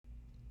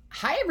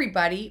Hi,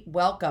 everybody.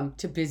 Welcome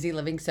to Busy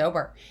Living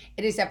Sober.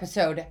 It is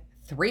episode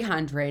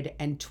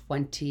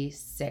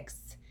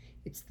 326.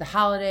 It's the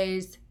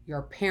holidays, you're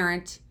a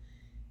parent,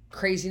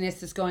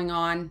 craziness is going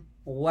on.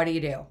 What do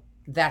you do?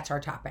 That's our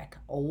topic.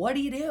 What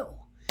do you do?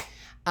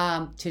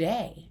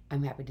 Today,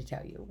 I'm happy to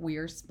tell you, we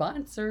are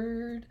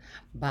sponsored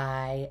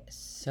by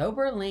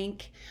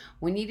SoberLink.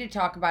 We need to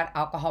talk about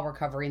alcohol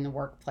recovery in the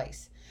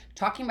workplace.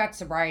 Talking about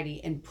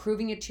sobriety and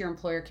proving it to your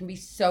employer can be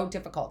so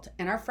difficult,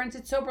 and our friends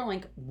at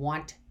SoberLink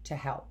want to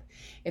help.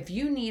 If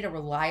you need a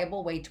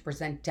reliable way to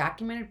present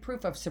documented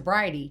proof of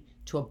sobriety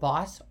to a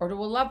boss or to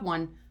a loved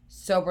one,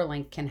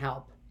 SoberLink can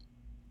help.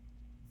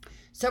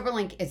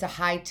 SoberLink is a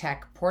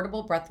high-tech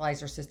portable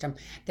breathalyzer system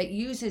that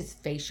uses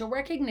facial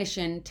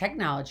recognition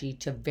technology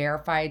to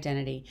verify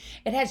identity.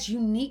 It has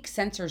unique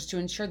sensors to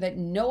ensure that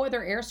no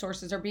other air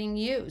sources are being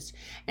used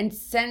and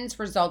sends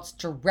results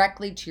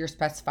directly to your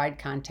specified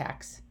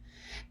contacts.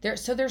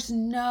 There's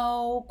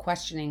no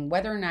questioning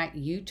whether or not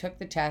you took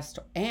the test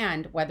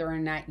and whether or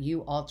not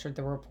you altered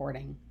the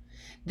reporting.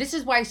 This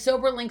is why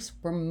SoberLink's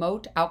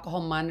remote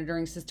alcohol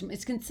monitoring system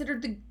is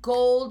considered the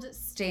gold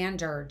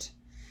standard.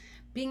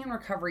 Being in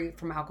recovery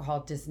from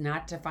alcohol does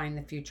not define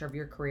the future of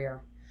your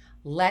career.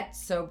 Let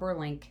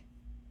SoberLink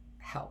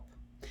help.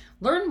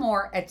 Learn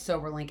more at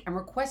SoberLink and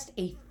request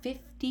a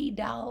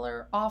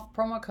 $50 off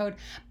promo code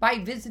by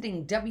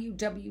visiting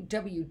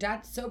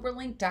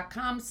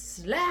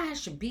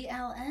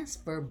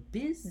www.soberlink.com/BLS for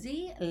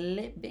Busy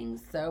Living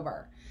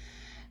Sober.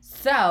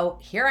 So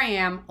here I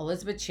am,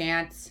 Elizabeth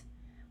Chance,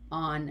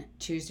 on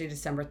Tuesday,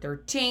 December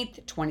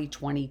 13th,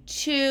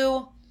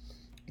 2022.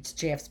 It's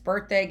JF's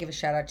birthday. Give a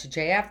shout out to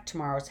JF.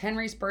 Tomorrow's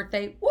Henry's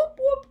birthday. Whoop,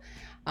 whoop.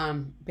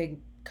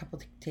 Big couple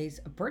of days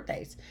of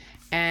birthdays.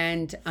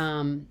 And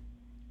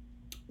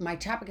my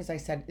topic, as I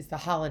said, is the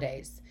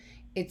holidays.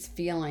 It's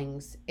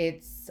feelings.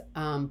 It's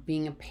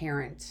being a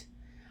parent.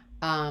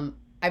 I've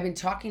been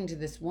talking to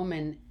this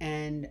woman,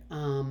 and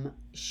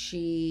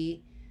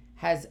she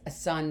has a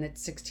son that's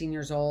 16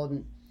 years old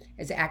and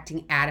is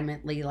acting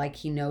adamantly like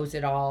he knows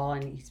it all,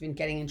 and he's been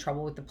getting in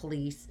trouble with the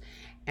police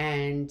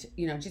and,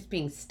 just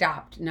being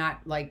stopped,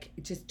 not like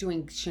just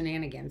doing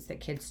shenanigans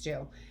that kids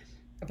do.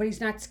 But he's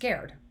not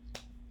scared.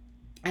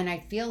 And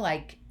I feel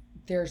like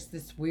there's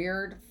this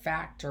weird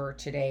factor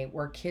today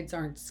where kids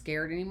aren't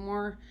scared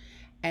anymore.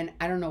 And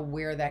I don't know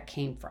where that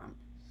came from.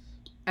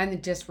 And the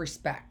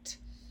disrespect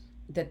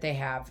that they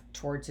have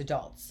towards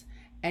adults.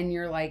 And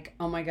you're like,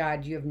 oh my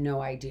God, you have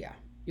no idea.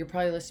 You're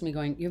probably listening to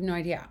me going, you have no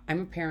idea.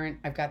 I'm a parent.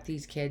 I've got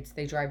these kids.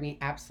 They drive me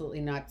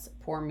absolutely nuts.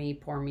 Pour me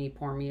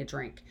a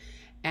drink.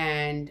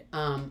 And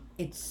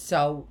it's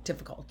so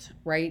difficult,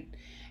 right?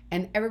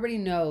 And everybody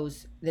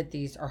knows that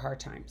these are hard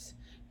times.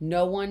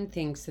 No one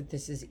thinks that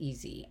this is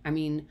easy. I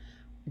mean,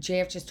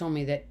 JF just told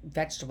me that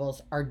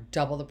vegetables are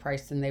double the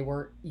price than they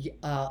were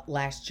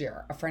last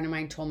year. A friend of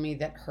mine told me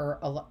that her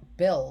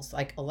bills,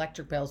 like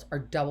electric bills, are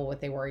double what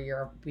they were a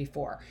year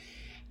before.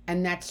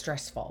 And that's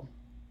stressful.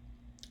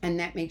 And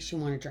that makes you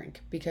want to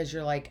drink because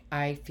you're like,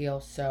 I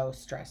feel so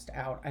stressed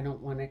out. I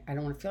don't want to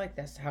feel like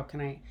this. How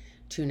can I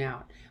tune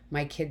out?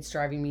 My kid's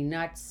driving me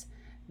nuts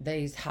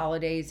these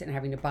holidays and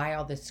having to buy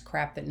all this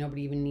crap that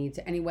nobody even needs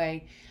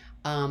anyway.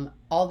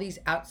 All these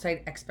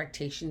outside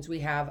expectations we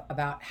have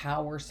about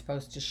how we're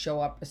supposed to show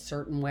up a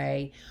certain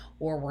way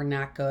or we're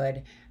not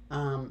good.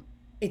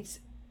 It's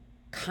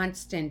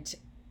constant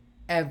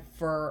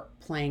ever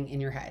playing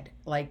in your head,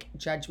 like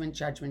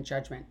judgment,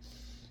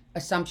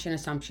 assumption.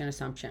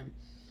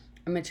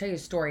 I'm going to tell you a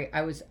story.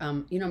 I was,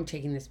 I'm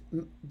taking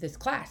this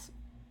class,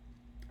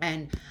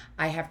 and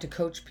I have to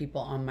coach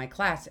people on my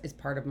class as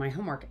part of my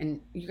homework.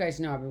 And you guys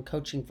know I've been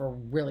coaching for a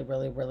really,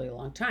 really, really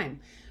long time.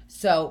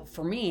 So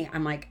for me,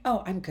 I'm like,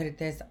 oh, I'm good at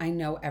this. I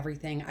know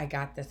everything. I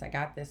got this.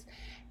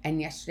 And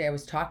yesterday I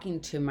was talking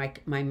to my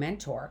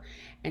mentor,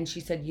 and she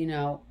said,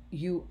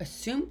 you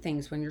assume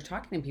things when you're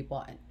talking to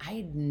people. And I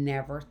had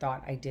never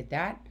thought I did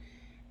that.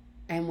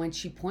 And when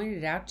she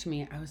pointed it out to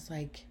me, I was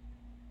like,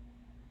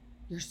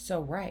 you're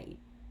so right.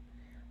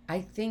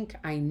 I think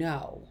I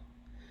know,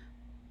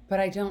 but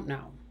I don't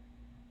know.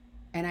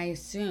 And I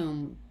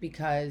assume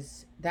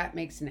because that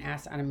makes an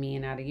ass out of me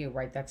and out of you,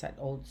 right? That's that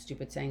old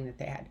stupid saying that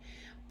they had.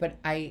 But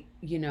I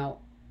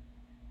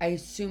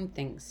assume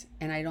things,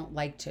 and I don't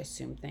like to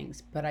assume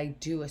things, but I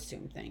do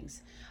assume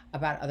things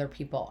about other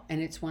people.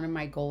 And it's one of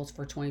my goals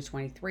for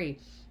 2023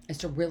 is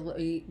to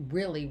really,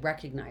 really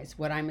recognize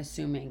what I'm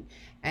assuming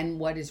and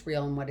what is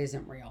real and what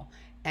isn't real.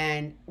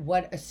 And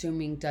what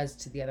assuming does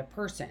to the other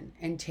person,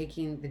 and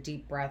taking the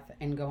deep breath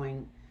and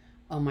going,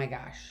 oh my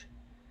gosh,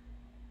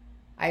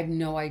 I have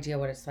no idea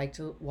what it's like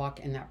to walk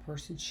in that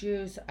person's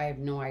shoes. I have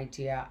no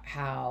idea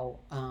how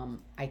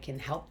I can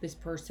help this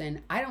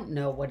person. I don't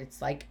know what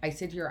it's like. I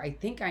sit here, I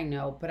think I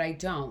know, but I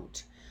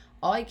don't.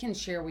 All I can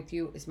share with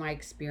you is my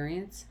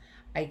experience.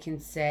 I can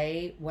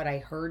say what I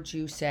heard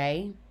you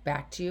say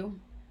back to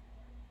you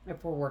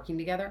if we're working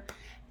together,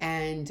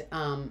 and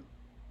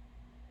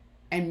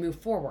move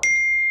forward.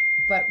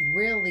 But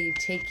really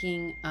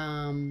taking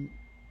the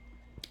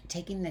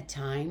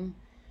time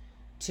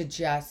to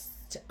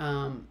just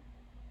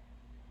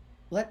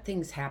let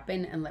things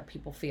happen and let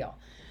people feel.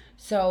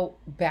 So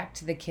back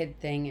to the kid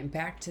thing and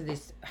back to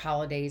this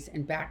holidays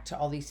and back to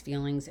all these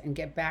feelings and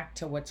get back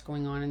to what's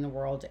going on in the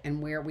world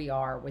and where we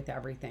are with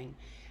everything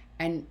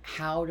and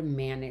how to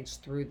manage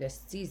through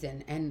this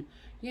season. And,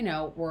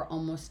 we're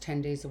almost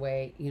 10 days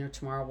away.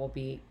 Tomorrow will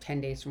be 10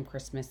 days from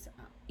Christmas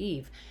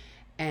Eve.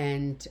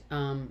 And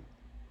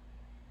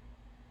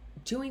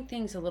doing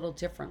things a little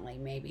differently,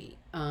 maybe.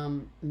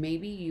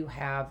 Maybe you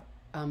have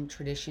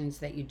traditions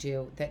that you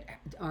do that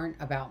aren't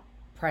about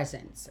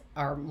presents,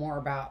 are more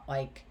about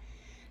like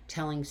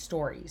telling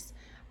stories.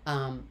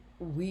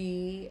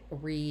 We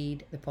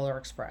read the Polar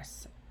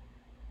Express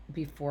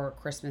before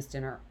Christmas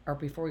dinner or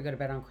before we go to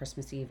bed on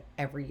Christmas Eve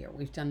every year.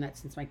 We've done that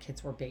since my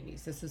kids were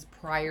babies. This is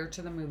prior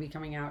to the movie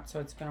coming out,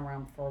 so it's been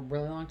around for a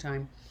really long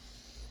time.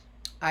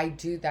 I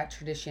do that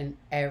tradition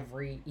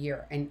every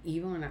year. And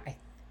even when I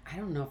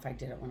don't know if I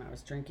did it when I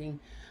was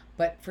drinking,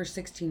 but for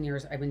 16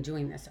 years I've been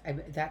doing this.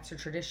 That's a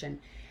tradition.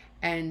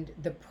 And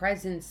the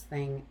presence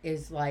thing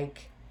is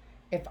like,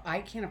 if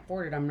I can't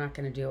afford it, I'm not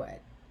going to do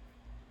it.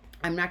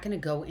 I'm not going to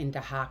go into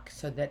hock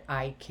so that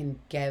I can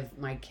give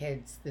my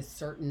kids this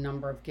certain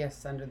number of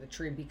gifts under the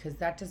tree, because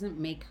that doesn't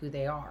make who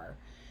they are.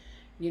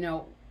 You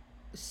know,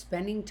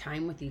 Spending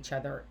time with each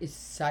other is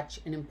such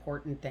an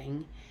important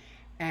thing.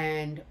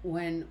 And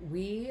when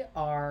we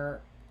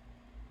are,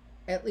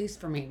 at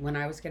least for me, when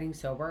I was getting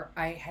sober,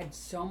 I had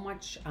so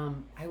much,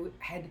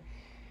 had,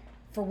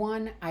 for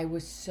one, I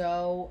was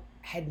so,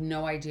 had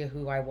no idea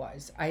who I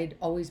was. I had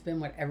always been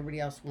what everybody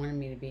else wanted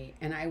me to be.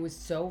 And I was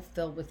so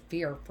filled with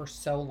fear for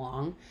so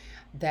long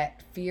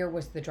that fear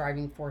was the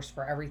driving force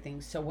for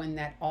everything. So when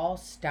that all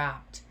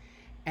stopped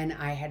and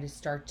I had to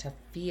start to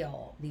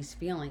feel these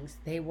feelings,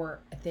 they were,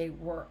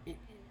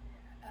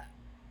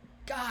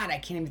 God, I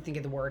can't even think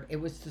of the word. It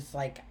was just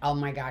like, oh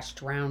my gosh,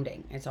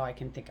 drowning. It's all I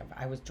can think of.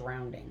 I was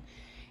drowning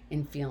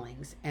in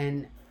feelings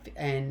and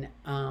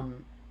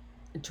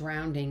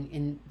drowning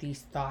in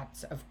these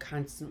thoughts of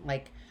constant,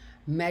 like,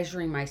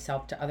 measuring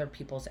myself to other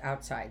people's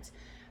outsides.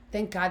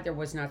 Thank God there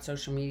was not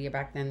social media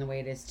back then the way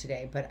it is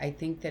today. But I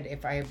think that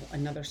if I have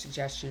another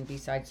suggestion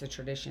besides the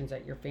traditions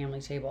at your family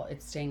table,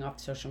 it's staying off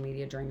social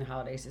media during the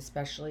holidays,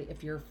 especially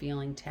if you're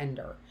feeling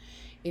tender,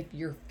 if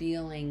you're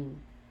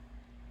feeling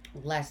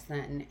less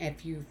than,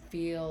 if you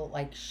feel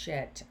like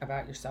shit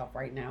about yourself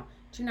right now.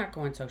 Do not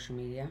go on social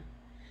media,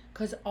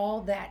 because all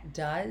that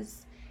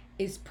does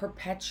is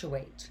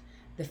perpetuate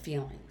the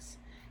feelings.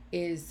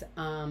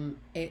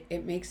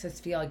 It makes us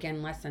feel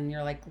again less than.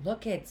 You're like,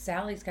 look at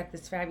Sally's got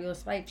this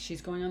fabulous life,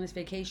 she's going on this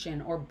vacation,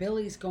 or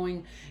Billy's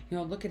going,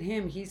 look at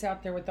him, he's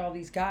out there with all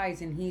these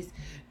guys and he's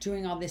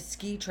doing all this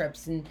ski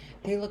trips and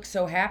they look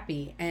so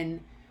happy. And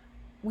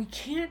we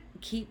can't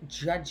keep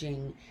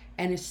judging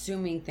and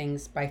assuming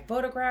things by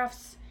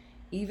photographs,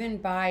 even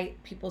by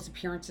people's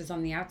appearances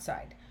on the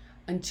outside.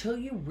 Until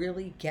you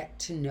really get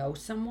to know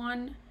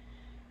someone,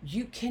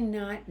 you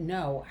cannot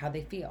know how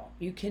they feel.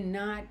 You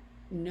cannot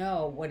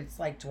know what it's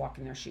like to walk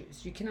in their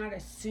shoes. You cannot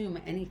assume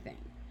anything.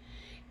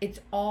 It's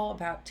all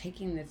about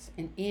taking this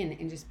in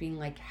and just being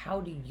like,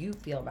 how do you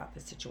feel about the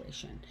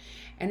situation?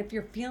 And if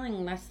you're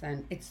feeling less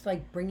than, it's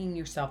like bringing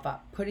yourself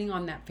up, putting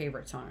on that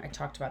favorite song. I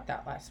talked about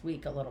that last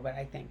week a little bit,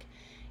 I think.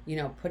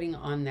 Putting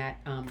on that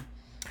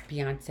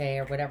Beyonce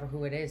or whatever,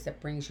 who it is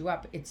that brings you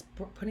up. It's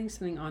putting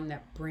something on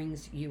that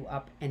brings you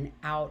up and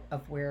out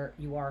of where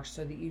you are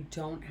so that you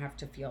don't have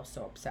to feel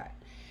so upset.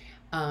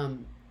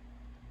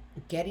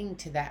 Getting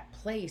to that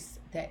place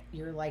that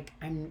you're like,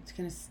 I'm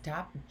going to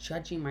stop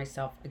judging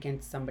myself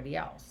against somebody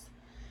else.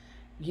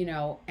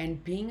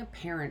 And being a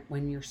parent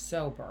when you're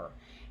sober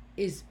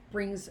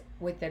brings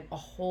with it a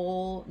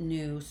whole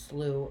new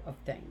slew of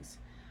things.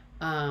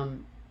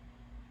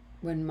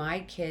 When my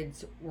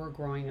kids were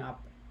growing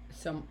up,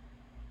 so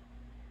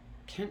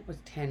Kent was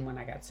 10 when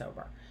I got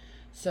sober.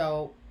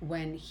 So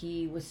when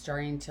he was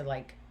starting to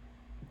like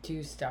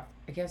do stuff,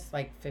 I guess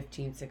like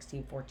 15,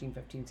 16, 14,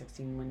 15,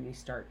 16, when they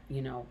start,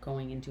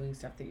 going and doing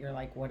stuff that you're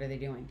like, what are they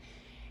doing?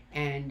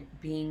 And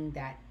being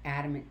that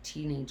adamant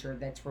teenager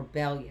that's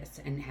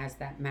rebellious and has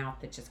that mouth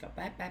that just goes,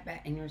 bat, bat,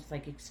 bat. And you're just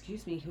like,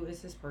 excuse me, who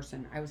is this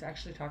person? I was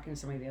actually talking to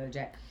somebody the other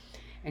day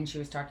and she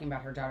was talking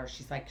about her daughter.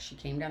 She's like, she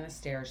came down the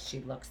stairs. She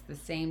looks the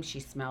same. She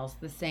smells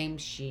the same.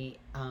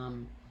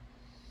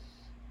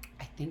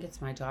 I think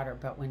it's my daughter,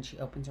 but when she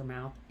opens her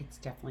mouth, it's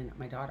definitely not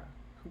my daughter.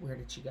 Where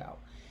did she go?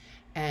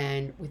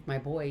 And with my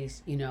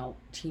boys,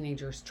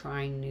 teenagers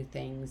trying new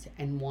things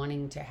and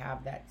wanting to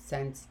have that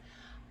sense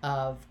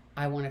of,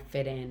 I want to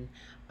fit in.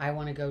 I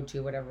want to go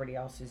do what everybody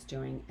else is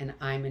doing, and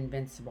I'm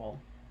invincible.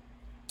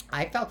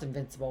 I felt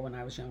invincible when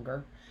I was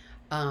younger.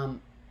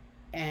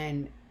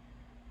 And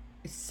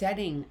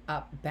setting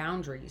up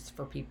boundaries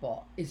for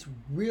people is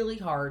really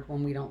hard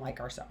when we don't like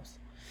ourselves,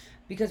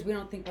 because we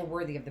don't think we're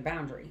worthy of the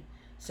boundary.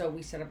 So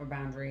we set up a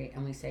boundary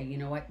and we say, you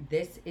know what,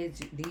 these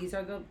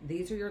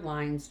are your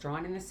lines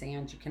drawn in the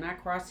sand. You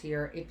cannot cross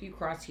here. If you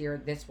cross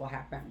here, this will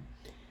happen.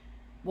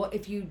 Well,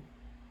 if you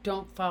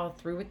don't follow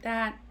through with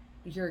that,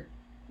 your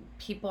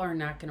people are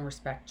not going to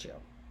respect you.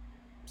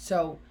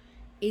 So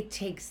it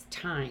takes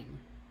time.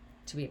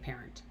 to be a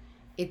parent.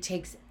 It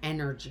takes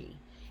energy.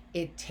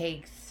 It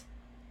takes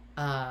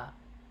an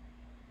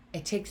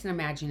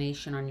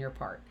imagination on your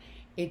part.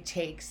 It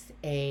takes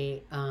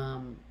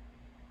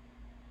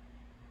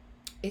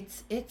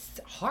it's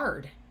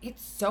hard.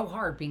 It's so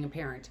hard being a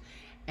parent.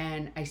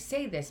 And I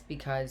say this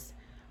because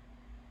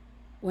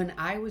when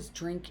I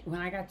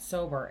got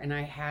sober and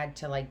I had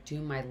to like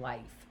do my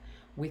life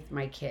with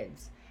my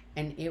kids,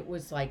 and it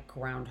was like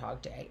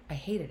Groundhog Day. I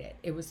hated it.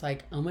 It was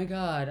like, oh my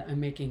God, I'm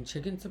making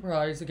chicken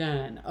surprise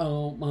again.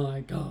 Oh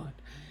my God.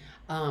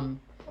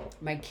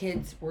 My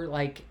kids were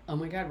like, oh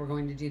my God, we're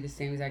going to do the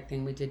same exact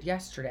thing we did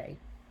yesterday.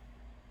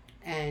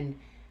 And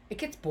it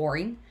gets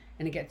boring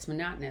and it gets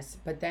monotonous.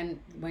 But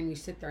then when you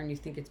sit there and you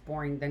think it's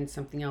boring, then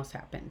something else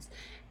happens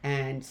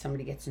and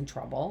somebody gets in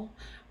trouble,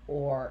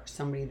 or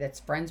somebody that's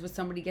friends with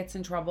somebody gets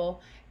in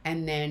trouble,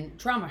 and then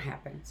drama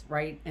happens,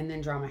 right? And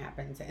then drama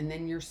happens. And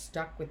then you're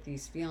stuck with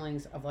these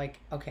feelings of like,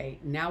 okay,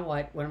 now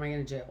what? What am I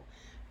going to do?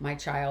 My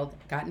child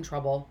got in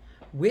trouble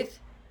with,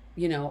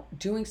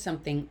 doing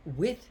something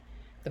with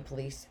the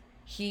police.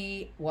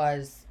 He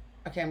was,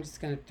 okay, I'm just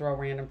going to throw a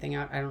random thing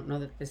out. I don't know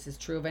that this is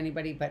true of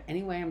anybody, but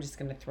anyway, I'm just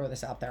going to throw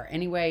this out there.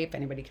 Anyway, if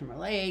anybody can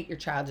relate, your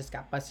child just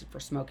got busted for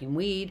smoking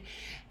weed,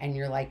 and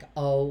you're like,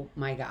 oh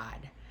my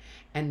God.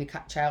 And the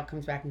child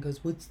comes back and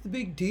goes, what's the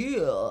big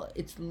deal?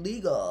 It's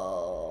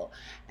legal.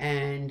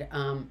 And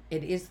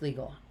it is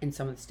legal in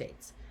some of the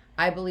states.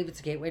 I believe it's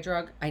a gateway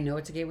drug. I know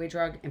it's a gateway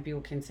drug, and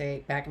people can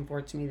say back and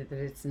forth to me that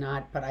it's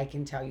not, but I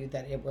can tell you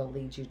that it will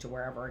lead you to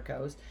wherever it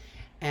goes.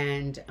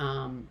 And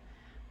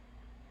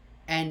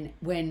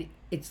when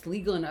it's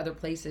legal in other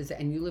places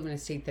and you live in a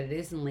state that it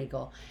isn't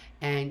legal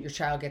and your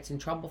child gets in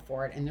trouble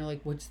for it and they're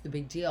like, what's the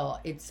big deal?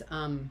 It's,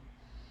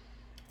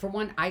 for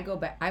one, I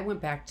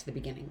went back to the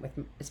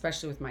beginning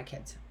especially with my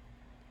kids.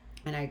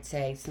 And I'd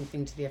say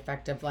something to the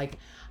effect of like,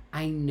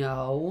 I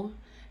know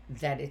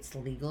that it's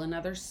legal in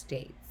other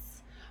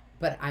states,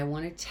 but I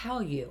want to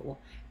tell you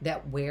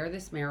that where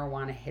this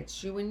marijuana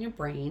hits you in your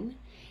brain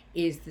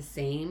is the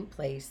same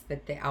place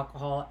that the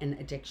alcohol and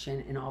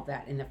addiction and all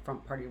that in the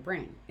front part of your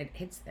brain. It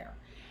hits there.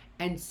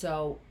 And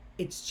so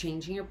it's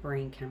changing your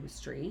brain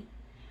chemistry.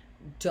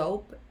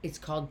 Dope, it's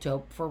called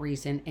dope for a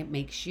reason. It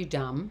makes you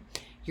dumb.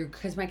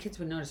 Because my kids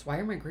would notice, why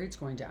are my grades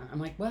going down? I'm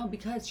like, well,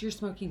 because you're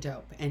smoking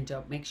dope, and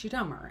dope makes you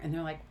dumber. And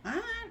they're like,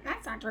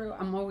 that's not true.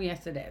 Oh,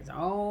 yes, it is.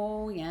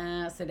 Oh,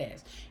 yes, it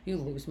is. You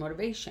lose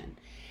motivation.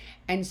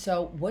 And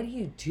so what do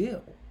you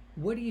do?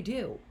 What do you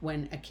do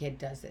when a kid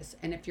does this?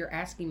 And if you're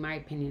asking my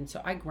opinion,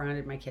 so I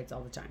grounded my kids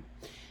all the time.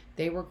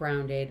 They were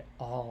grounded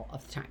all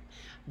of the time.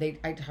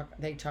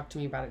 They talk to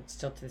me about it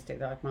still to this day.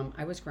 They're like, Mom,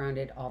 I was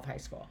grounded all of high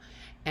school.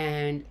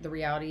 And the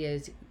reality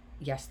is,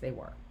 yes, they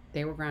were.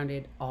 They were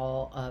grounded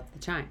all of the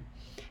time.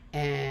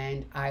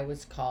 And I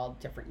was called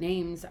different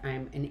names.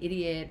 I'm an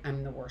idiot.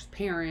 I'm the worst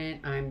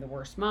parent. I'm the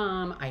worst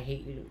mom. I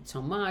hate you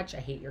so much. I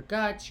hate your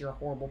guts. You're a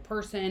horrible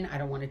person. I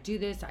don't want to do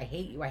this. I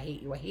hate you. I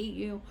hate you. I hate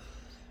you.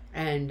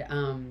 And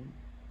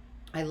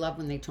I love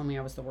when they told me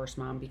I was the worst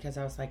mom, because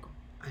I was like,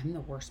 I'm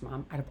the worst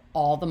mom out of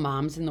all the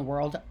moms in the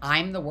world.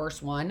 I'm the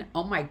worst one.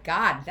 Oh my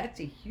God, that's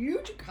a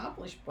huge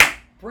accomplishment.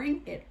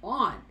 Bring it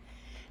on.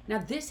 Now,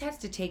 this has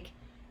to take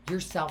your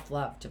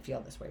self-love to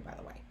feel this way, by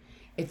the way.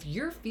 If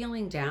you're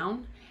feeling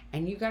down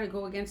and you got to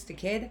go against a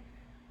kid,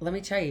 let me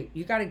tell you,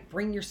 you got to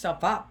bring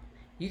yourself up.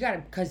 You got to,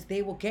 because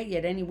they will get you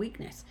at any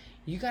weakness.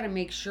 You got to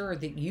make sure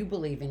that you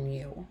believe in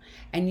you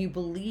and you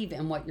believe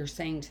in what you're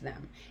saying to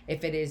them.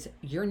 If it is,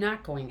 you're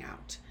not going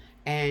out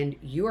and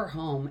you are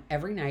home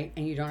every night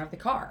and you don't have the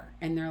car,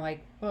 and they're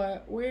like,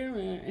 but wait a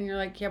minute. And you're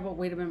like, yeah, but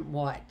wait a minute,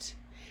 what?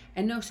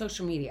 And no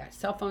social media.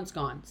 Cell phone's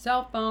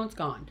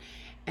gone.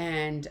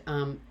 And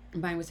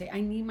mine would say,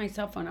 I need my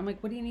cell phone. I'm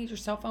like, what do you need your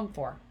cell phone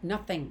for?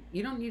 Nothing.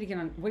 You don't need to get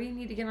on. What do you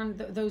need to get on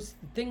those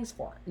things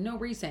for? No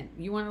reason.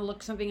 You want to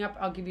look something up?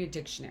 I'll give you a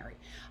dictionary.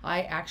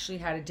 I actually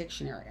had a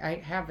dictionary. I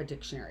have a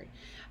dictionary.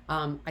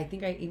 I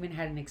think I even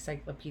had an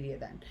encyclopedia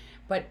then.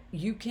 But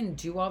you can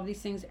do all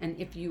these things. And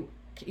if you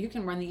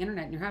can run the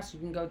internet in your house, you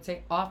can go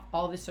say off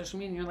all this social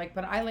media. And you're like,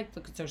 but I like to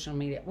look at social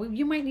media. Well,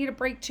 you might need a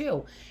break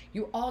too.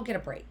 You all get a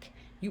break.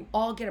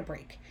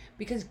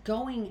 Because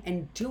going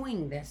and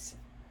doing this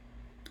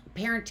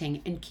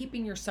parenting and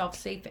keeping yourself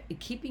safe,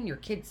 keeping your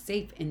kids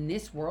safe in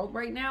this world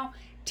right now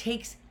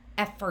takes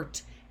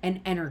effort and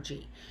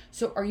energy.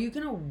 So are you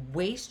going to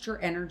waste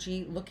your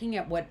energy looking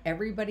at what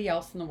everybody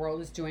else in the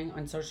world is doing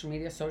on social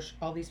media,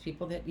 all these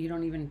people that you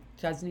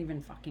doesn't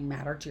even fucking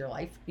matter to your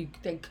life?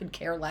 They could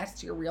care less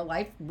to your real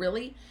life,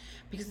 really?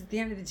 Because at the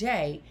end of the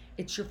day,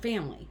 it's your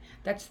family.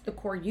 That's the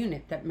core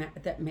unit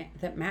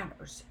that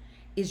matters,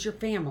 is your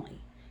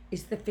family.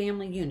 Is the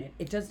family unit.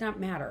 It does not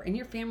matter. And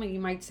your family, you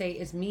might say,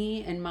 is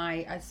me and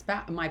my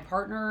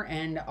partner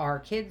and our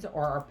kids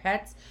or our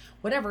pets,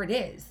 whatever it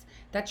is.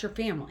 That's your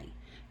family.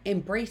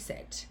 Embrace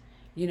it.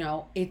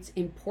 It's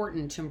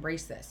important to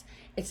embrace this.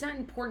 It's not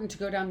important to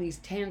go down these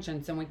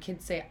tangents. And when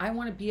kids say, I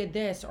want to be a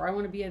this or I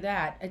want to be a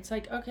that, it's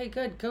like, okay,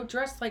 good. Go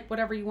dress like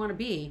whatever you want to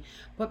be.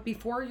 But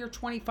before you're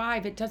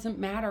 25, it doesn't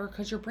matter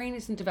because your brain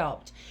isn't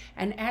developed.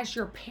 And as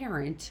your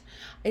parent,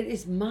 it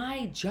is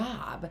my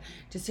job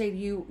to say to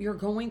you, you're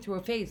going through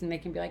a phase. And they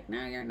can be like,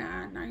 no, you're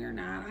not. No, you're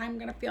not. I'm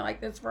going to feel like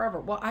this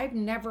forever. Well, I've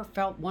never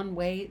felt one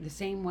way, the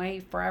same way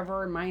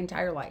forever in my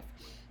entire life.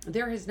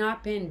 There has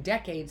not been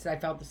decades that I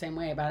felt the same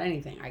way about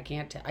anything. I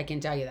can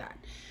tell you that.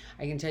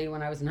 I can tell you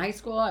when I was in high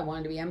school, I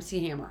wanted to be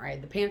MC Hammer. I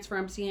had the pants for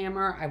MC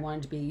Hammer. I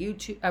wanted to be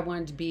YouTube. I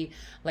wanted to be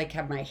like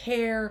have my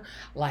hair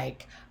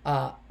like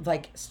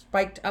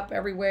spiked up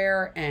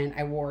everywhere, and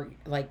I wore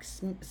like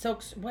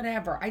silks,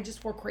 whatever. I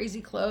just wore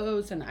crazy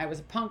clothes, and I was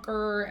a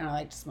punker, and I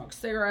liked to smoke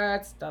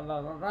cigarettes,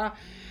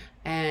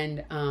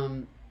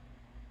 and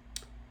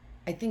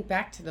I think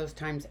back to those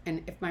times,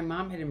 and if my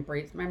mom had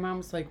embraced, my mom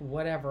was like,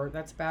 whatever,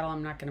 that's a battle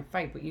I'm not going to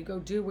fight, but you go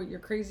do what your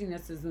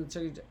craziness is.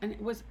 And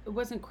it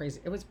wasn't crazy.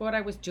 It was what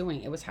I was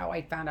doing. It was how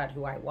I found out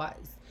who I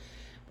was.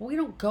 But we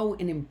don't go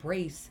and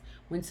embrace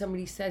when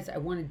somebody says, I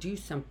want to do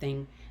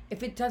something,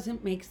 if it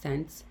doesn't make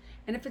sense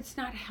and if it's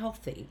not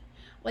healthy.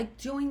 Like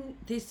doing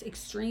these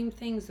extreme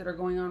things that are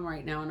going on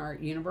right now in our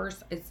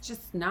universe,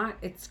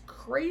 it's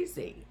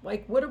crazy.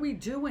 Like, what are we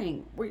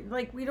doing? We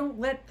don't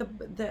let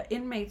the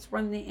inmates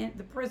run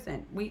the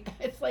prison.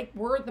 It's like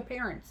we're the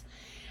parents,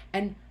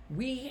 and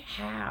we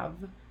have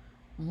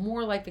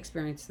more life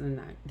experience than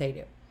that they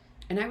do.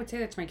 And I would say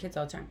that to my kids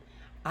all the time.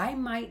 I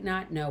might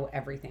not know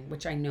everything,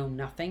 which I know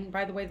nothing,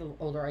 by the way. The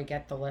older I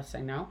get, the less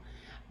I know.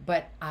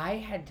 But I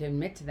had to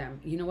admit to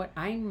them, you know what?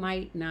 I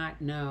might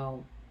not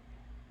know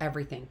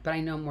everything, but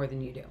I know more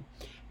than you do.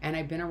 And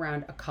I've been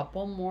around a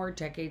couple more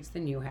decades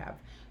than you have.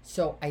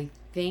 So I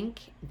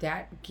think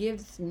that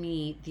gives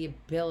me the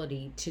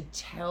ability to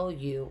tell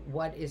you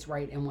what is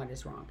right and what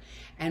is wrong,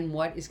 and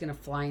what is going to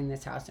fly in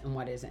this house and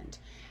what isn't.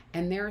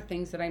 And there are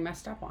things that I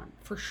messed up on,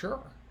 for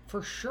sure.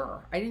 For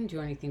sure. I didn't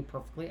do anything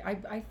perfectly.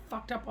 I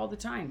fucked up all the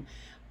time.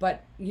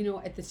 But,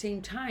 at the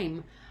same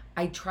time,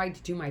 I tried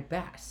to do my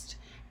best.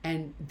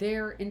 And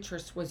their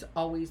interest was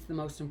always the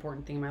most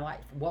important thing in my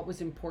life. What was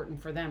important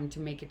for them to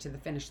make it to the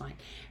finish line?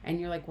 And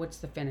you're like, what's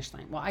the finish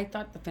line? Well, I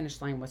thought the finish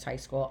line was high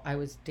school. I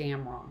was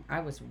damn wrong.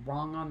 I was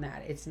wrong on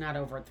that. It's not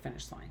over at the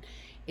finish line.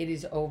 It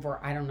is over,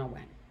 I don't know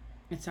when.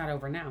 It's not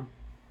over now.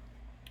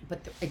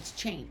 But it's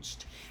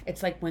changed.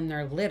 It's like when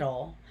they're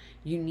little,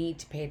 you need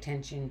to pay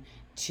attention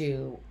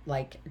to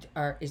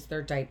is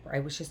their diaper. I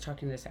was just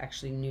talking to this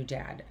actually new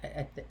dad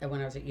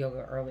when I was at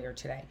yoga earlier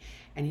today,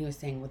 and he was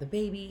saying with a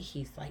baby,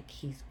 he's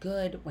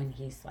good when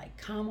he's like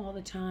calm all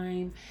the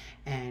time,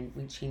 and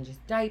we change his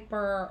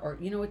diaper, or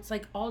it's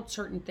like all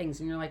certain things,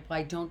 and you're like, well,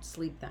 I don't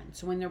sleep then.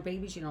 So when they're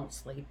babies, you don't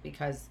sleep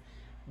because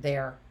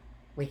they're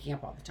waking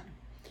up all the time.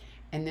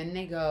 And then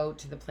they go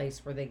to the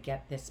place where they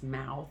get this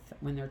mouth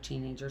when they're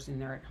teenagers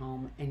and they're at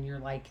home, and you're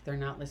like, they're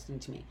not listening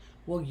to me.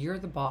 Well, you're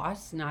the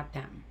boss, not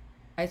them.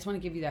 I just want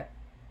to give you that.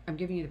 I'm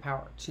giving you the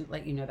power to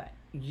let you know that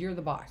you're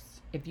the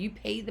boss. If you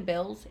pay the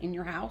bills in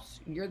your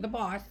house, you're the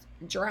boss.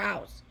 It's your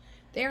house.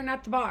 They are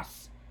not the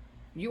boss.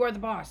 You are the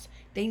boss.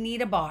 They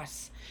need a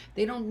boss.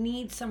 They don't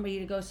need somebody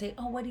to go say,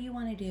 oh, what do you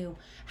want to do?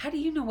 How do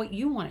you know what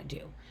you want to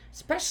do?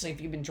 Especially if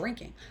you've been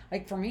drinking.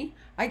 Like for me,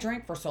 I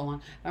drank for so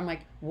long. I'm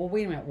like, well,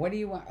 wait a minute. What do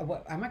you want?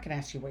 I'm not going to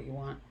ask you what you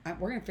want.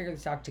 We're going to figure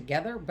this out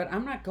together, but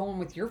I'm not going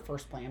with your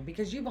first plan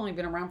because you've only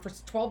been around for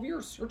 12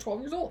 years. You're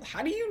 12 years old.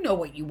 How do you know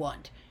what you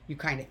want? You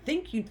kind of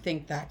think you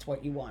think that's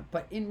what you want.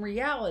 But in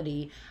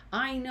reality,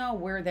 I know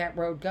where that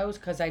road goes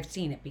because I've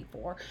seen it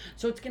before.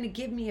 So it's going to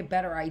give me a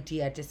better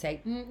idea to say,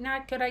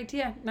 not a good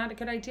idea, not a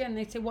good idea. And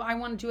they say, well, I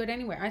want to do it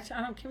anyway. I say,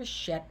 I don't give a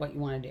shit what you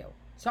want to do.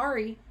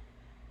 Sorry.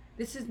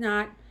 This is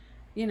not...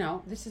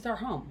 this is our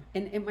home,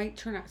 and it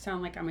might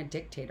sound like I'm a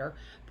dictator,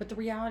 but the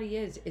reality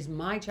is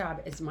my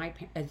job as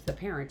the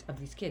parent of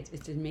these kids is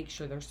to make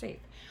sure they're safe.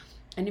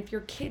 And if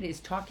your kid is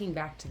talking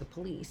back to the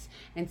police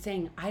and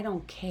saying, I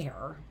don't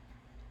care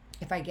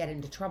if I get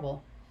into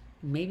trouble,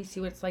 maybe see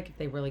what it's like if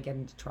they really get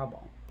into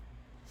trouble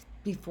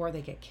before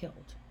they get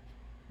killed.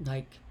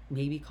 Like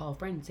maybe call a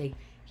friend and say,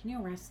 can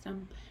you arrest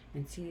them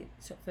and see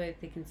so that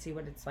they can see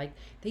what it's like?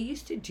 They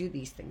used to do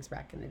these things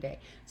back in the day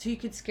so you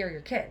could scare your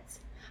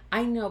kids.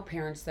 I know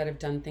parents that have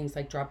done things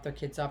like drop their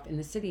kids off in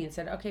the city and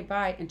said, okay,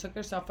 bye, and took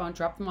their cell phone,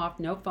 dropped them off,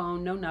 no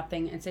phone, no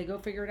nothing, and say, go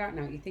figure it out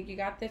now. You think you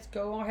got this?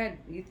 Go ahead.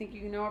 You think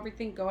you know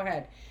everything? Go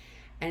ahead.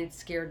 And it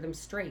scared them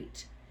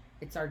straight.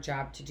 It's our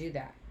job to do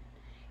that.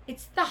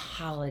 It's the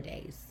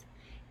holidays.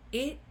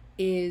 It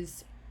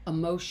is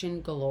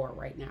emotion galore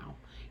right now.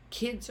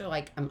 Kids are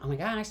like, oh my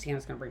gosh,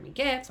 Santa's going to bring me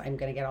gifts. I'm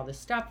going to get all this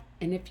stuff.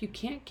 And if you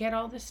can't get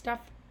all this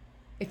stuff,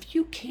 if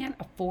you can't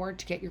afford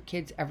to get your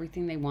kids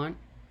everything they want,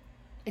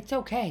 it's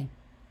okay.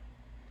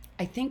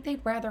 I think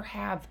they'd rather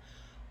have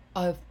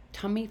a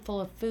tummy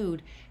full of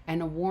food and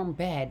a warm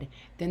bed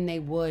than they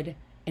would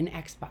an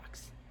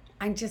Xbox.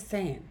 I'm just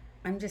saying.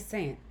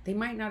 They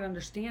might not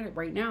understand it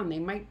right now, and they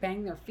might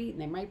bang their feet,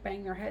 and they might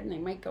bang their head, and they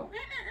might go,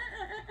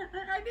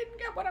 I didn't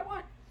get what I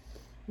want.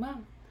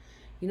 Well,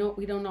 You know,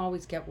 we don't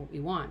always get what we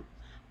want.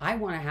 I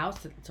want a house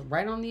that's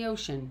right on the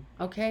ocean.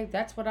 Okay,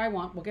 that's what I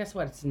want. Well, guess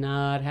what? It's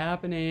not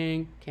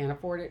happening. Can't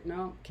afford it.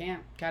 No,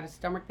 can't. Got to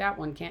stomach that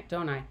one. Can't,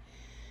 don't I?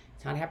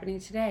 It's not happening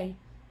today.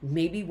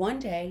 Maybe one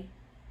day,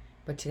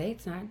 but today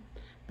it's not.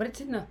 But it's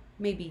in the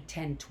maybe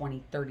 10,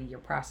 20, 30-year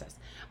process.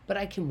 But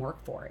I can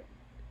work for it.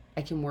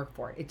 I can work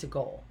for it. It's a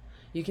goal.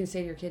 You can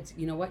say to your kids,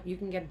 you know what? You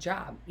can get a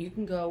job. You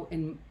can go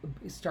and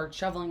start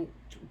shoveling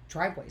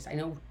driveways. I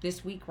know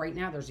this week, right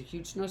now, there's a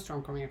huge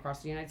snowstorm coming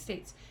across the United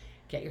States.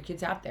 Get your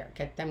kids out there.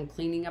 Get them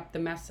cleaning up the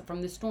mess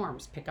from the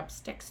storms. Pick up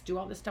sticks. Do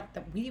all the stuff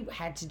that we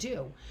had to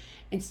do.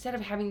 Instead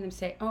of having them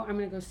say, oh, I'm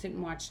going to go sit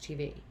and watch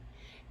TV.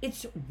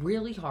 It's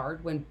really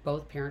hard when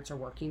both parents are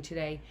working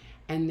today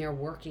and they're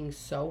working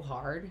so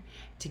hard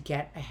to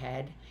get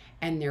ahead,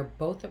 and they're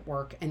both at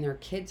work and their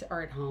kids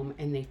are at home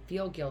and they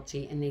feel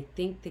guilty and they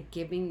think that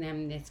giving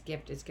them this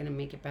gift is going to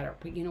make it better.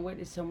 But you know what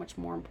is so much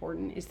more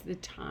important is the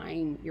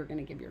time you're going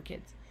to give your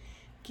kids.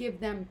 Give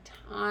them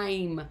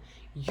time,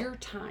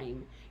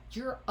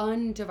 your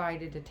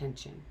undivided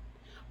attention.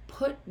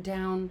 Put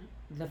down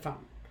the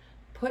phone,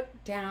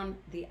 put down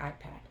the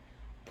iPad,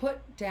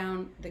 put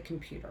down the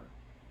computer.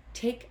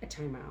 Take a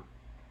time out.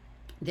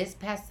 This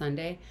past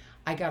Sunday,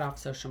 I got off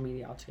social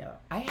media altogether.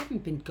 I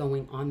haven't been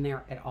going on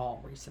there at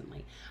all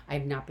recently. I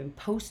have not been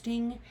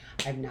posting.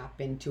 I've not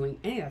been doing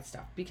any of that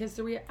stuff because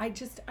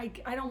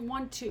I don't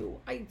want to.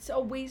 It's a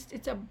waste.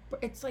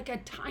 It's like a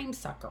time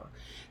sucker.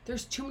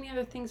 There's too many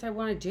other things I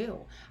want to do.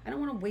 I don't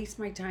want to waste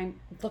my time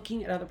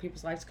looking at other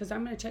people's lives, because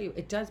I'm going to tell you,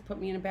 it does put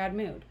me in a bad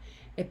mood.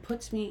 It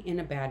puts me in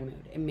a bad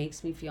mood. It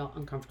makes me feel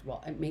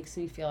uncomfortable. It makes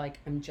me feel like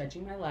I'm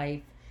judging my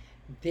life.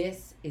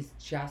 This is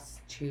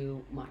just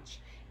too much.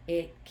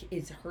 It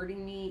is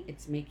hurting me.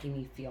 It's making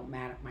me feel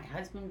mad at my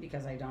husband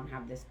because I don't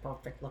have this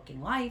perfect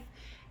looking life,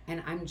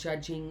 and I'm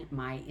judging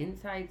my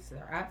insides,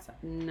 their outside.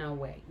 No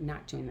way.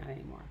 Not doing that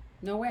anymore.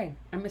 No way.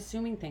 I'm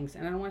assuming things,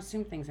 and I don't want to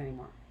assume things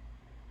anymore.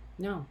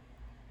 No,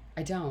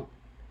 I don't.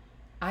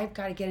 I've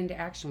got to get into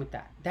action with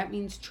that. That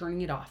means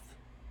turning it off.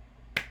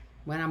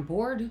 When I'm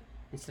bored,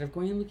 instead of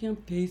going and looking on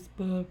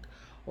Facebook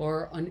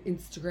or on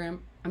Instagram,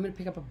 I'm going to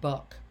pick up a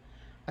book.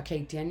 Okay,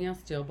 Danielle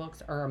Steele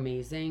books are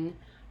amazing.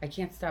 I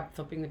can't stop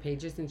flipping the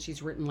pages, and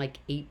she's written like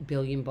 8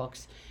 billion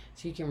books,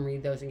 so you can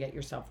read those and get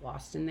yourself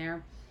lost in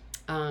there.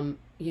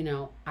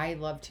 I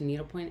love to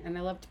needlepoint and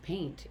I love to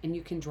paint, and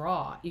you can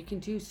draw. You can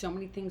do so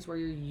many things where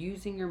you're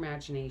using your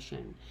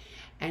imagination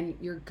and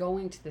you're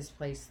going to this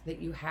place that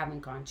you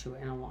haven't gone to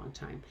in a long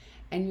time.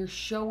 And you're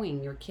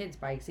showing your kids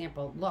by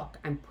example, look,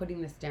 I'm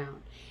putting this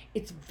down.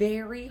 It's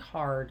very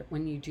hard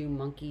when you do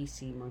monkey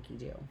see, monkey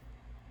do.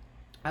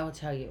 I will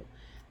tell you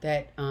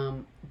that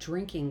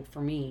drinking for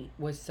me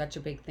was such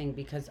a big thing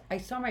because I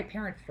saw my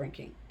parents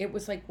drinking. It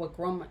was like what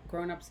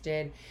grown-ups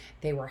did.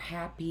 They were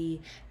happy.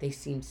 They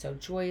seemed so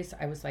joyous.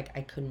 I was like,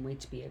 I couldn't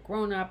wait to be a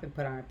grown-up and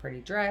put on a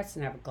pretty dress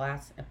and have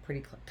a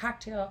pretty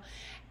cocktail.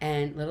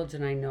 And little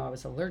did I know I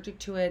was allergic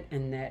to it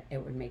and that it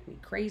would make me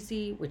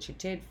crazy, which it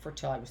did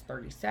till I was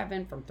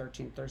 37, from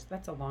 13 to 30.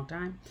 That's a long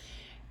time.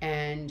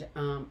 And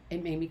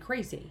it made me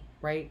crazy,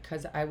 right?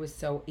 Because I was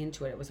so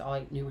into it. It was all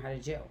I knew how to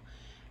do.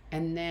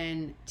 And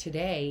then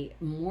today,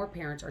 more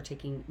parents are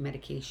taking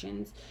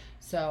medications.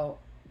 So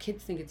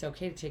kids think it's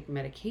okay to take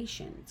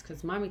medications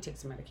because mommy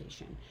takes a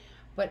medication.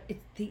 But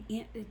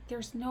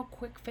there's no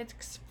quick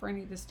fix for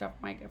any of this stuff,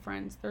 my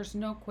friends. There's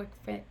no quick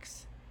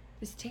fix.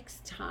 This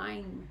takes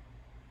time.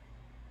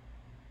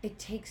 It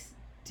takes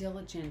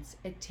diligence.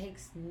 It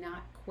takes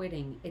not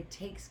quitting. It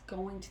takes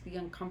going to the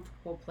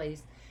uncomfortable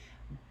place,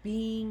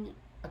 being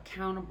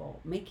accountable,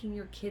 making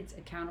your kids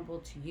accountable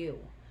to you.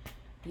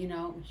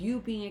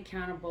 You being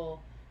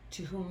accountable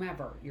to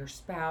whomever, your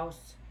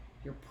spouse,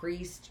 your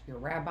priest, your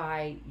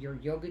rabbi, your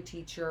yoga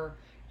teacher,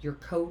 your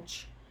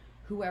coach,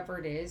 whoever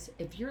it is.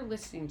 If you're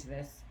listening to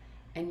this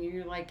and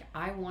you're like,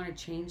 I want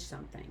to change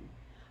something.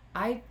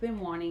 I've been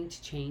wanting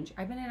to change.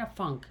 I've been in a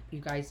funk, you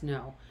guys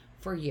know,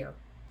 for a year.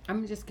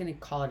 I'm just going to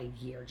call it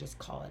a year. Just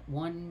call it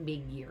one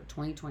big year.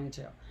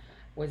 2022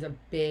 was a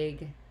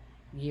big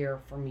year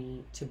for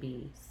me to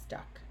be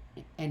stuck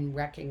and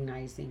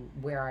recognizing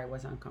where I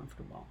was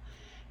uncomfortable.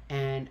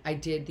 And I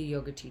did the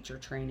yoga teacher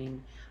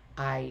training.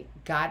 I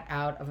got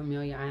out of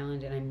Amelia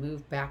Island and I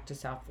moved back to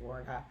South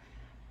Florida.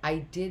 I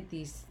did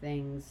these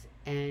things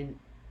and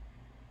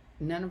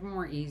none of them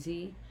were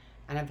easy.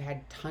 And I've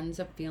had tons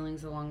of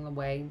feelings along the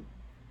way.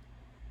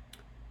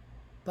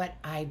 But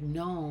I've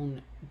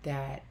known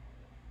that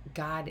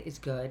God is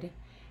good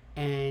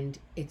and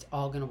it's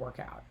all going to work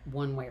out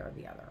one way or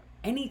the other.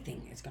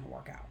 Anything is going to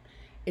work out.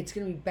 It's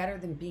going to be better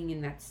than being in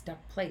that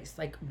stuck place,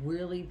 like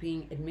really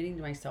admitting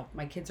to myself,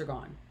 my kids are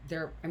gone.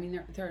 They're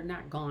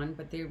not gone,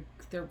 but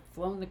they're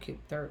flown the coop.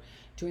 They're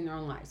doing their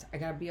own lives. I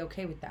got to be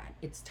okay with that.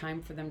 It's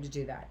time for them to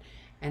do that.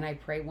 And I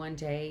pray one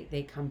day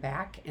they come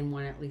back and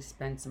want to at least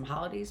spend some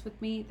holidays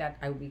with me that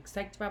I would be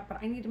excited about, but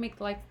I need to make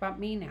the life about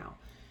me now.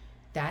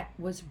 That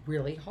was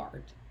really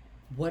hard.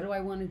 What do I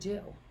want to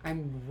do?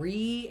 I'm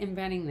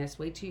reinventing this.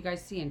 Wait till you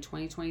guys see in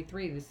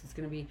 2023. This is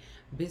going to be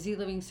Busy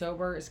Living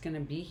Sober. It's going to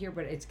be here,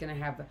 but it's going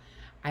to have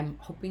I'm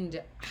hoping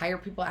to hire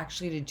people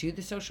actually to do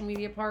the social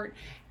media part.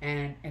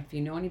 And if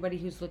you know anybody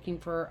who's looking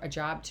for a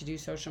job to do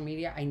social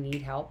media, I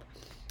need help.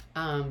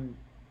 Um,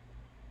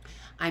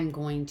 I'm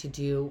going to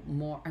do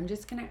more. I'm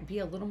just going to be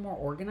a little more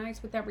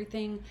organized with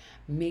everything.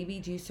 Maybe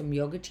do some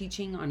yoga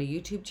teaching on a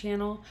YouTube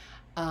channel.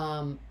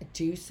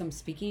 Do some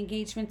speaking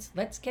engagements.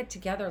 Let's get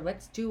together.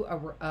 Let's do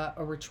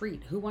a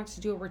retreat. Who wants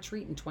to do a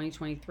retreat in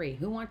 2023?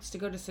 Who wants to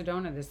go to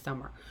Sedona this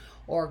summer?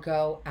 Or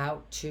go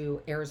out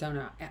to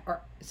Arizona,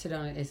 or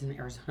Sedona isn't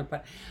Arizona,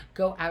 but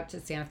go out to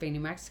Santa Fe,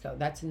 New Mexico.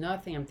 That's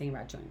another thing I'm thinking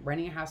about doing.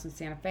 Renting a house in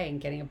Santa Fe and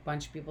getting a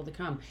bunch of people to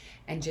come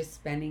and just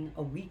spending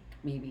a week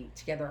maybe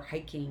together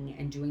hiking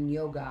and doing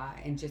yoga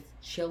and just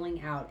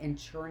chilling out and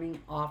churning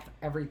off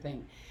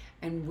everything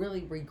and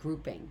really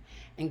regrouping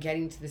and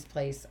getting to this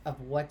place of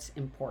what's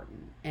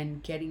important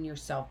and getting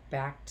yourself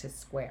back to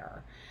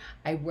square.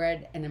 I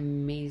read an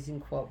amazing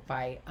quote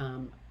by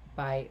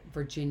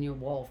Virginia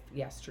Woolf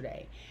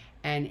yesterday,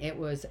 and it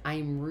was,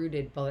 I'm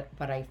rooted but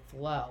I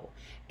flow.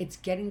 It's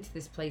getting to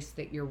this place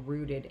that you're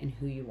rooted in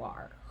who you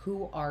are.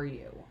 Who are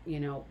you?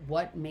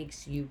 What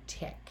makes you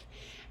tick?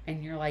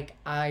 And you're like,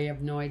 I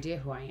have no idea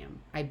who I am.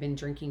 I've been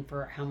drinking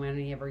for how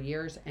many ever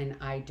years, and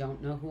I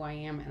don't know who I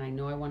am, and I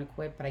know I want to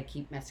quit, but I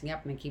keep messing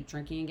up and I keep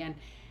drinking again.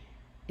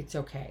 It's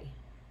okay.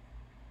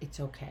 It's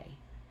okay.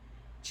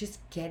 Just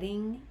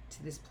getting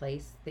to this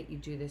place that you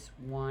do this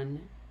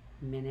 1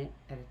 minute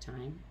at a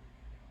time,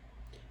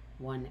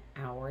 1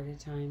 hour at a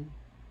time,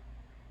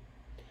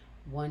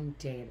 1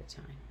 day at a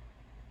time.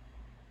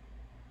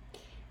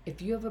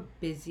 If you have a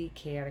busy,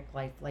 chaotic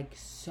life like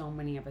so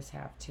many of us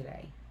have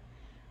today,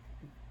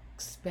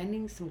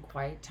 spending some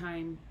quiet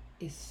time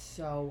is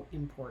so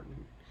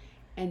important.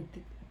 And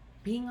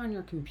being on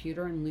your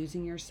computer and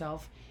losing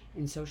yourself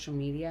in social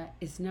media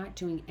is not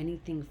doing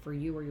anything for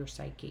you or your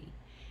psyche.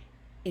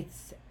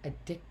 It's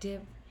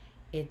addictive,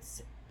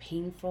 it's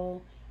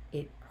painful,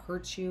 it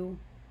hurts you.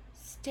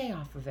 Stay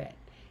off of it.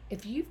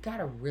 If you've got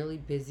a really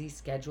busy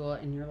schedule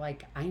and you're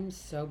like, I'm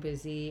so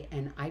busy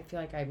and I feel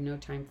like I have no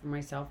time for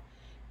myself,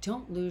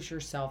 don't lose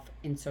yourself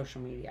in social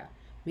media.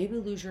 Maybe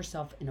lose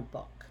yourself in a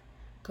book.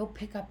 Go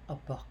pick up a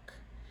book.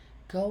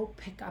 Go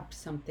pick up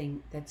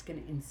something that's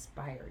going to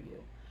inspire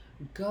you.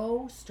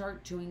 Go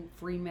start doing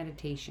free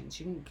meditations.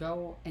 You can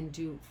go and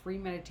do free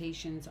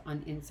meditations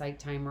on Insight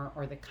Timer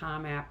or the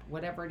Calm app,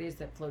 whatever it is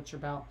that floats your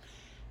boat.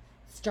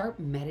 Start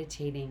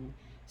meditating.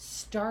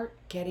 Start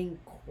getting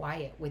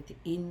quiet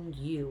within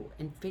you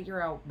and figure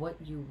out what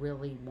you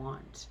really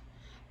want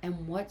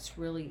and what's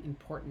really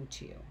important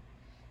to you.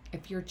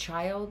 If your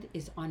child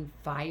is on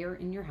fire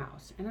in your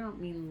house, and I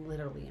don't mean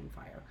literally in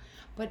fire,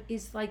 but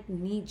is like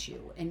needs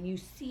you, and you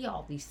see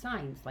all these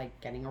signs like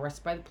getting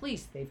arrested by the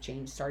police,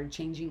 they've started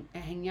changing,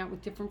 hanging out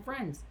with different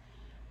friends.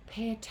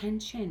 Pay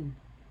attention.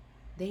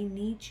 They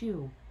need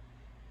you.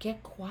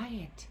 Get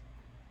quiet.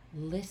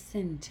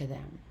 Listen to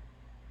them.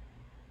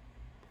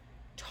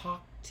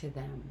 Talk to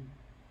them.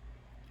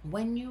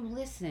 When you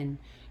listen,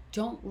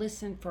 don't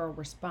listen for a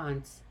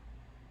response.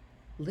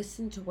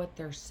 Listen to what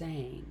they're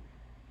saying.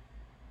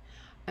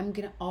 I'm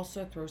going to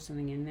also throw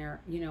something in there.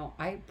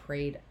 I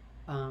prayed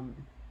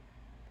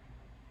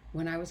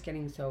when I was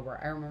getting sober.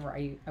 I remember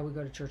I would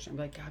go to church and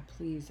be like, God,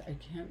 please, I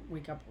can't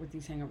wake up with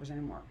these hangovers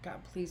anymore.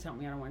 God, please help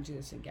me. I don't want to do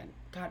this again.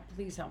 God,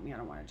 please help me. I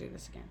don't want to do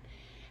this again.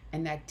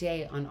 And that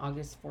day on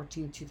August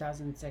 14,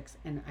 2006,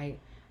 and I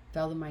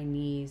fell to my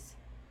knees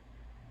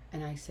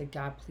and I said,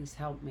 God, please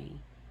help me.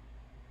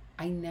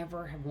 I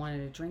never have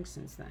wanted a drink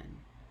since then.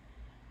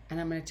 And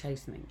I'm going to tell you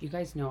something. You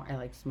guys know I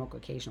like smoke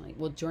occasionally.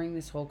 Well, during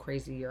this whole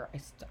crazy year,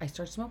 I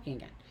started smoking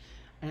again.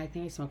 And I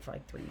think I smoked for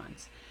like 3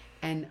 months.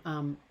 And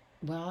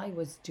while I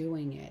was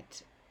doing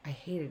it, I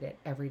hated it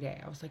every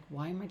day. I was like,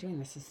 why am I doing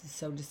this? This is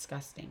so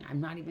disgusting. I'm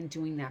not even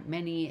doing that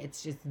many.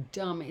 It's just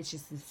dumb. It's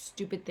just this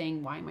stupid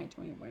thing. Why am I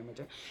doing it? What am I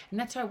doing? And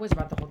that's how I was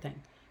about the whole thing,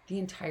 the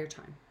entire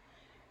time.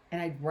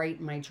 And I'd write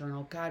in my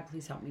journal, God,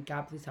 please help me.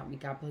 God, please help me.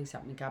 God, please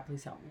help me. God,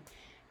 please help me.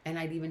 And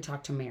I'd even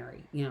talk to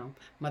Mary,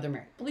 Mother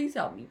Mary, please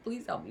help me,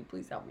 please help me,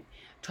 please help me.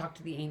 Talk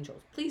to the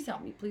angels, please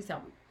help me, please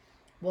help me.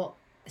 Well,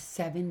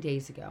 7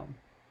 days ago,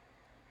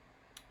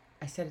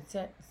 I said, it's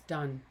it, it's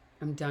done.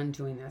 I'm done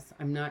doing this.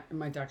 I'm not,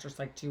 my doctor's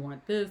like, do you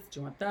want this?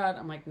 Do you want that?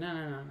 I'm like,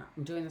 no.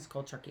 I'm doing this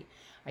cold turkey.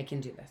 I can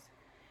do this.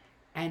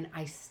 And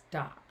I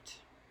stopped.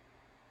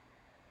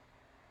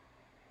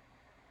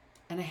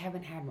 And I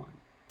haven't had one.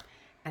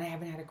 And I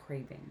haven't had a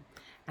craving.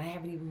 And I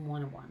haven't even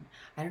wanted one.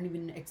 I don't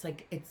even, it's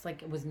like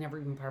it was never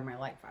even part of my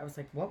life. I was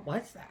like, what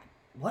was that?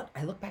 What?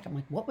 I look back, I'm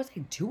like, what was I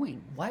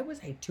doing? Why was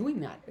I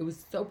doing that? It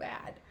was so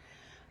bad.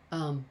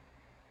 I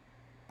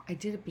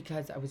did it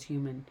because I was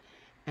human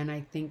and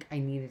I think I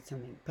needed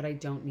something, but I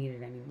don't need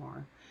it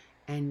anymore.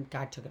 And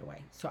God took it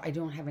away. So I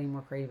don't have any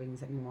more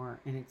cravings anymore.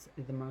 And it's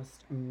the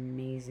most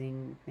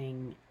amazing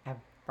thing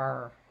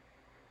ever.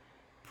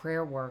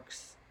 Prayer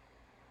works.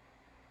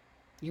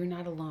 You're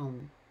not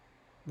alone.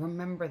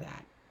 Remember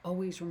that.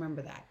 Always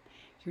remember that.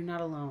 You're not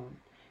alone.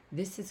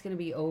 This is going to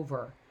be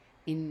over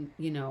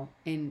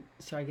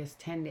so I guess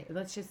 10 days,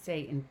 let's just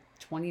say in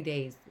 20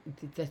 days,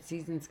 the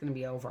season's going to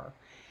be over.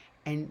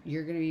 and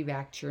you're going to be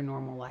back to your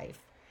normal life.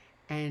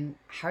 And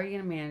how are you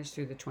going to manage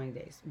through the 20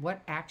 days?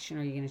 What action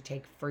are you going to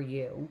take for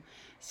you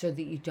so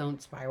that you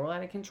don't spiral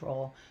out of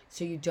control,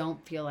 so you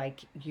don't feel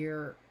like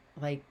you're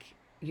like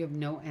you have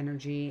no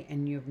energy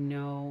and you're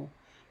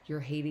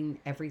hating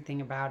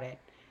everything about it?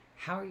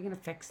 How are you going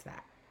to fix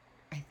that?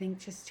 I think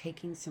just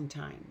taking some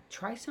time.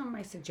 Try some of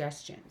my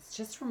suggestions.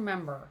 Just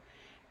remember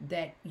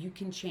that you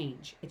can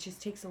change. It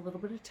just takes a little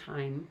bit of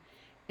time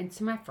and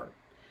some effort.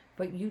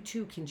 But you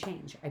too can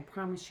change. I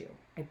promise you.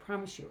 I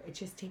promise you. It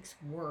just takes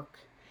work,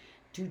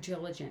 due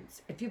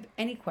diligence. If you have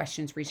any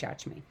questions, reach out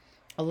to me.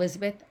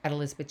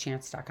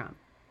 Elizabeth@elizabethchance.com.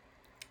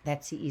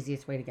 That's the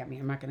easiest way to get me.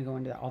 I'm not going to go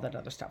into all that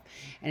other stuff.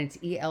 And it's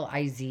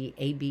ELIZABETH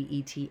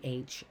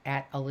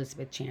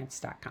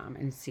 @elizabethchance.com.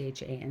 And it's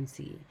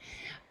CHANCE.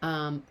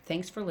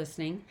 Thanks for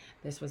listening.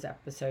 This was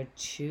episode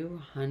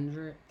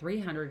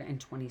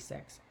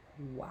 326.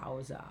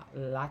 Wowza,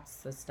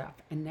 lots of stuff.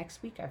 And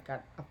next week I've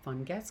got a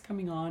fun guest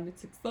coming on.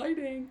 It's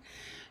exciting.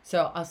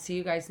 So I'll see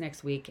you guys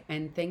next week.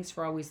 And thanks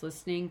for always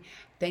listening.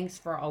 Thanks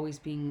for always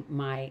being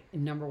my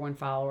number one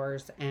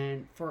followers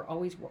and for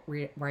always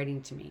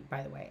writing to me,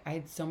 by the way. I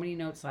had so many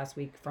notes last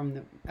week from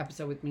the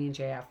episode with me and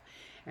JF,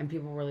 and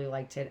people really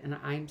liked it. And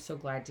I'm so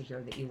glad to hear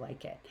that you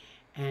like it.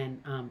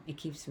 And it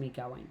keeps me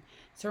going.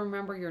 So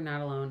remember, you're not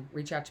alone.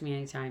 Reach out to me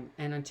anytime.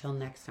 And until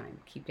next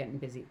time, keep getting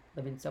busy,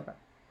 living sober.